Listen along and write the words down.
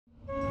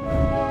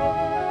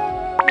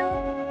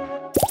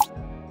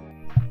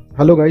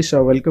Hello guys,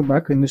 welcome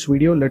back. In this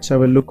video let's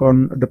have a look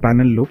on the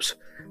panel loops.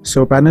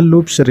 So panel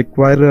loops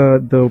require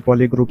the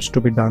polygroups to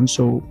be done.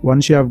 So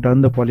once you have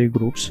done the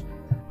polygroups,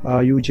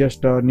 you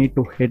just need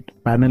to hit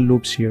panel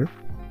loops here,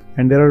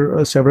 and there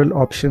are several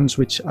options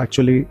which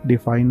actually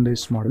define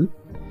this model.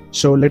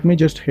 So let me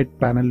just hit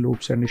panel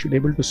loops, and you should be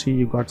able to see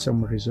you got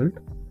some result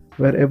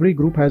where every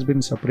group has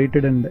been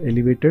separated and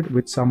elevated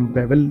with some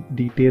bevel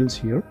details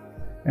here,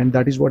 and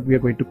that is what we are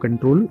going to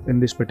control in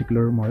this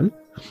particular model,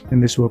 in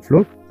this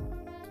workflow.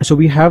 So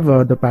we have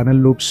the panel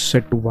loops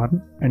set to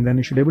 1, and then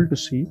you should be able to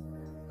see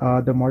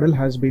the model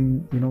has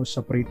been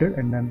separated,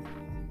 and then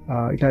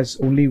it has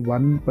only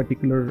one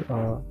particular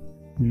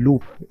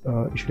loop.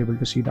 You should be able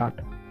to see that.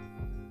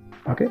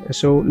 Okay,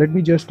 so let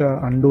me just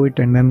undo it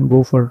and then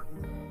go for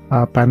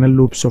panel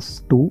loops of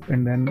 2,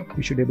 and then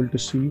you should be able to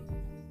see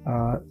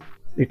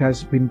it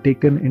has been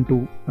taken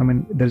into,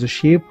 there's a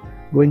shape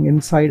going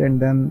inside and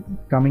then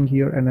coming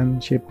here, and then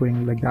shape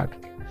going like that.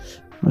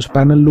 So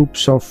panel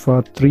loops of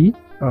 3,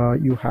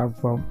 you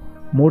have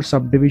more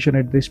subdivision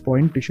at this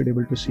point. You should be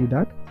able to see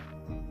that,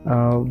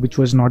 which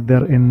was not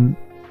there in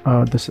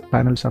this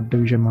panel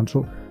subdivision one.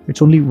 So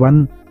it's only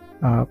one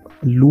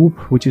loop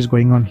which is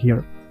going on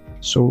here.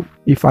 So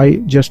if I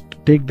just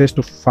take this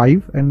to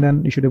 5, and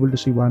then you should be able to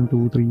see 1,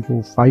 2, 3,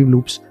 4, 5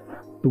 loops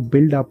to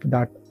build up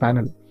that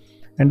panel.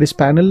 And this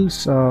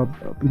panel's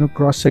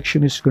cross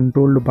section is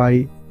controlled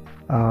by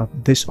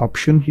this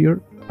option here,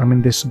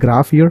 this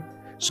graph here.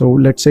 So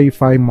let's say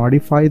if I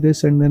modify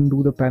this and then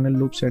do the panel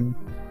loops, and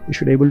you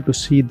should be able to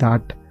see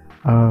that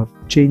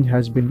change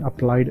has been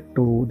applied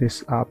to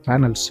this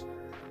panels.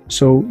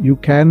 So you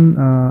can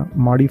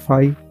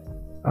modify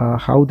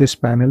how this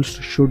panels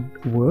should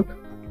work.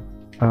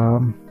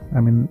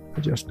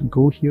 Just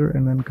go here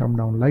and then come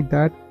down like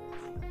that,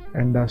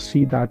 and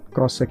see that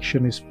cross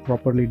section is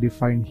properly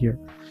defined here.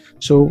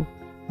 So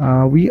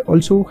we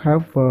also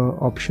have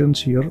options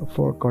here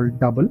for called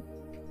double.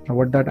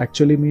 What that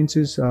actually means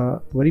is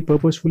very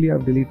purposefully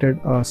I've deleted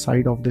a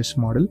side of this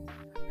model,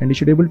 and you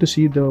should be able to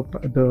see the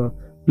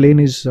plane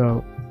is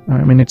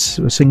it's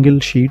a single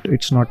sheet,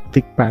 it's not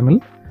thick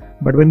panel.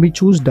 But when we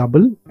choose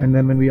double and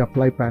then when we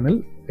apply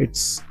panel,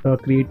 it's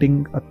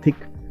creating a thick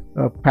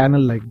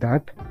panel like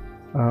that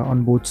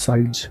on both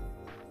sides.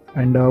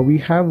 And we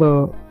have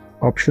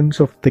options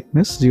of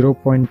thickness.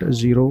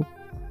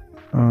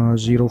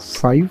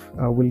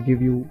 0.005 will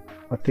give you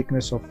a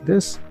thickness of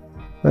this,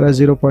 whereas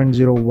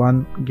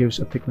 0.01 gives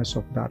a thickness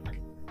of that.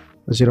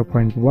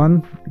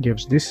 0.1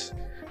 gives this.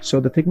 So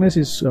the thickness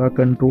is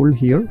controlled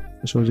here.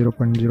 So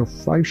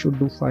 0.05 should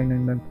do fine,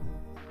 and then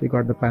we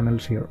got the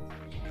panels here.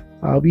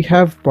 We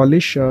have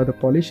polish. The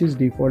polish is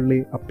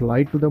defaultly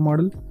applied to the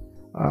model.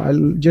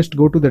 I'll just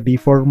go to the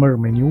deformer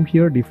menu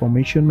here,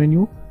 deformation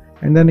menu,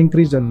 and then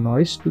increase the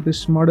noise to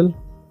this model,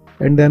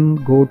 and then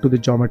go to the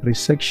geometry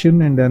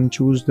section and then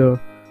choose the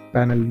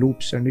panel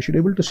loops, and you should be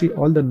able to see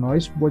all the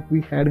noise what we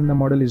had in the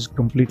model is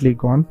completely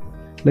gone.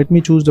 Let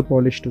me choose the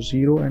polish to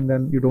 0, and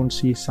then you don't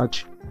see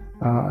such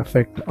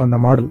effect on the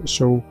model.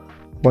 So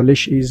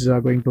polish is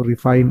going to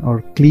refine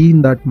or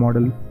clean that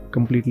model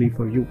completely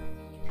for you.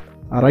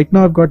 Right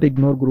now I've got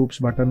ignore groups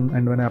button,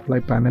 and when I apply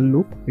panel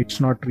loop, it's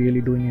not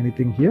really doing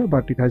anything here,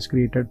 but it has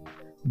created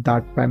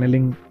that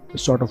paneling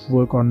sort of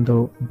work on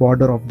the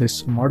border of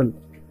this model.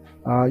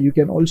 You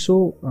can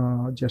also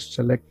just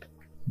select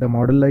the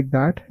model like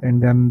that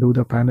and then do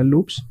the panel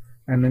loops,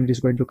 and then it is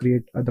going to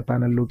create the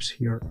panel loops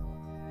here.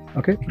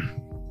 Okay,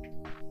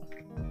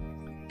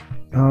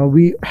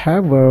 we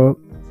have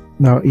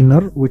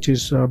inner, which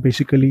is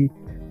basically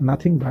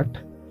nothing but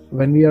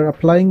when we are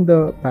applying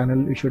the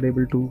panel, you should be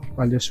able to,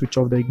 I'll just switch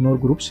off the ignore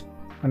groups,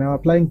 and I'm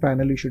applying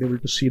panel, you should be able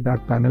to see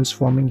that panels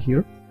forming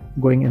here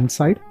going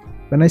inside.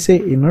 When I say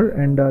inner,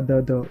 and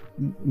the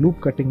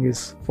loop cutting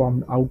is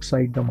formed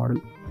outside the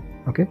model.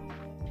 Okay,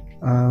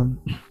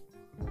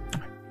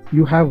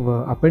 you have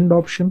append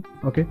option.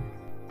 Okay,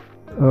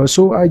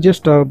 so I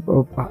just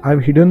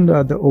I've hidden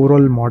the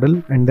overall model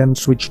and then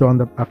switched on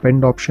the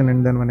append option,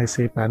 and then when I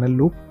say panel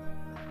loop,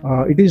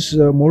 it is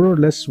more or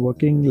less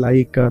working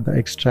like the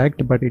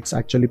extract, but it's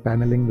actually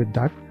paneling with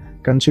that,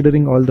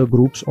 considering all the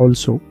groups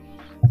also.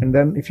 And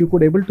then if you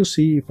could able to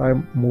see, if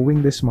I'm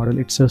moving this model,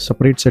 it's a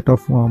separate set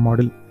of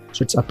model,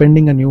 so it's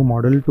appending a new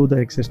model to the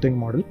existing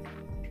model.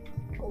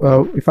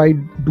 If I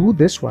do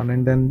this one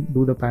and then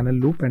do the panel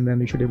loop, and then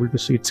you should be able to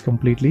see it's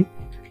completely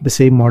the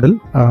same model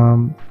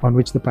on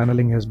which the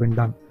paneling has been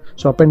done.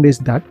 So append is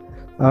that.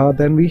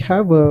 Then we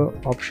have a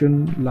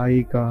option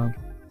like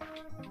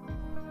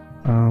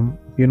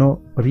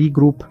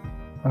regroup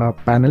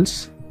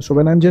panels. So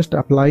when I'm just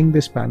applying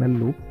this panel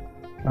loop,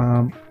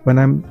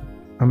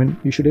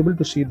 you should be able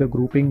to see the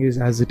grouping is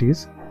as it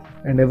is,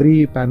 and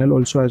every panel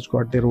also has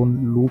got their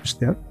own loops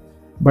there.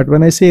 But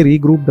when I say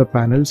regroup the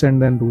panels and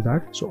then do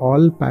that, so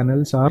all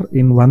panels are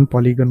in one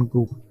polygon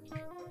group.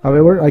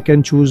 However, I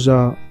can choose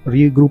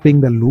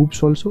regrouping the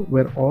loops also,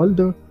 where all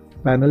the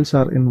panels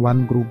are in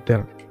one group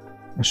there.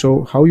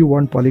 So how you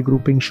want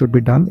polygrouping should be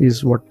done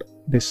is what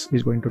this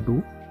is going to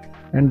do.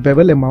 And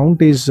bevel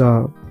amount is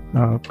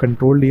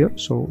controlled here.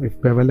 So if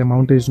bevel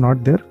amount is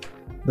not there,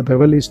 the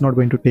bevel is not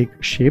going to take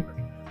shape.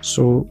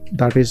 So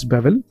that is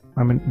bevel.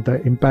 I mean,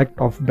 the impact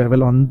of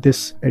bevel on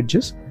this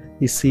edges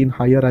is seen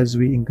higher as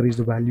we increase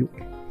the value.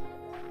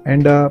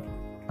 And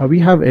we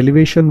have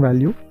elevation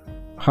value.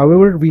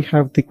 However, we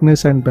have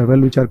thickness and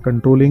bevel which are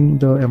controlling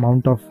the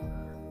amount of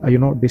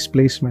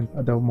displacement.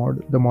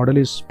 The model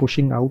is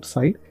pushing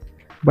outside.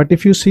 But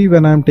if you see,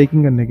 when I'm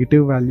taking a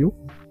negative value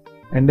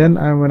and then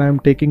when I'm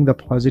taking the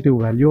positive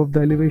value of the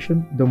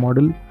elevation, the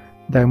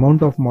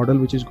amount of model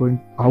which is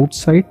going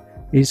outside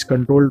is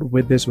controlled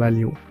with this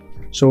value.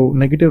 So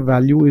negative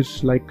value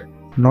is like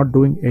not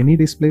doing any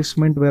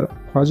displacement, where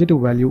positive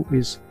value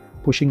is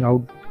pushing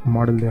out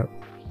model there.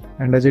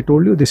 And as I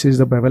told you, this is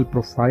the bevel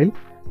profile,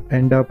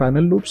 and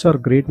panel loops are a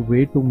great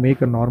way to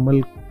make a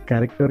normal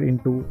character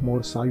into more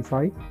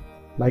sci-fi,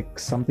 like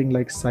something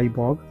like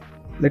cyborg.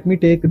 Let me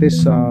take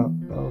this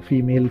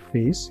female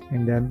face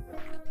and then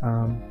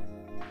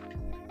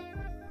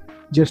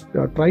just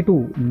try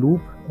to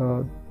loop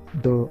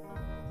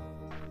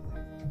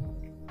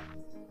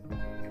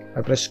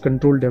I press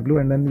Ctrl W,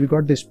 and then we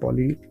got this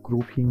poly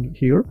grouping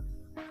here.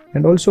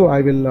 And also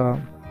I will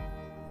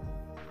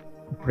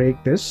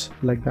break this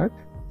like that.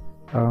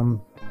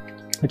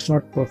 It's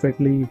not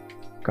perfectly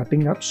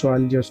cutting up, so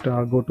I'll just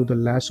go to the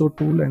lasso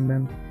tool and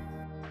then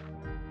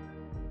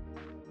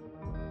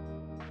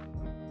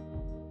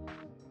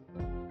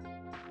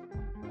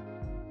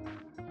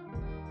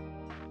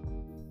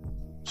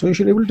so you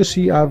should be able to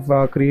see I've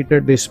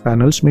created these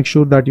panels. Make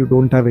sure that you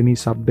don't have any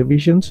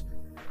subdivisions,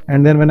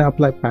 and then when I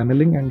apply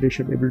paneling, and you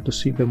should be able to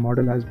see the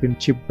model has been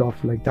chipped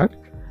off like that.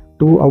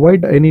 To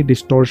avoid any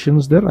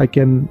distortions there, I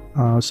can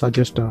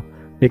suggest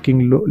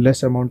taking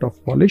less amount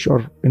of polish,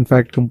 or in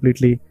fact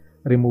completely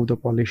remove the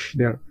polish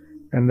there.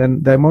 And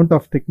then the amount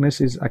of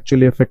thickness is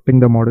actually affecting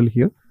the model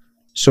here,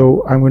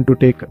 so I'm going to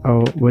take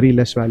a very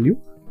less value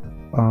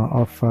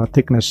of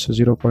thickness,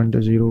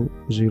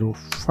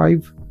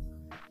 0.005,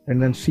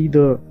 and then see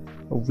the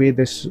way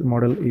this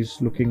model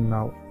is looking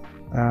now.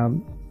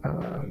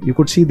 You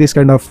could see this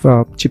kind of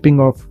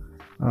chipping of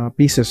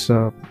pieces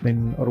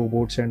in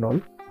robots and all.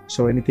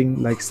 So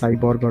anything like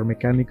cyborg or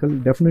mechanical,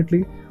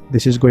 definitely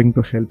this is going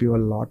to help you a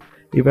lot.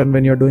 Even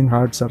when you're doing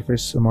hard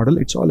surface model,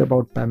 it's all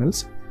about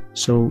panels,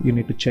 so you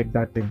need to check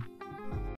that thing.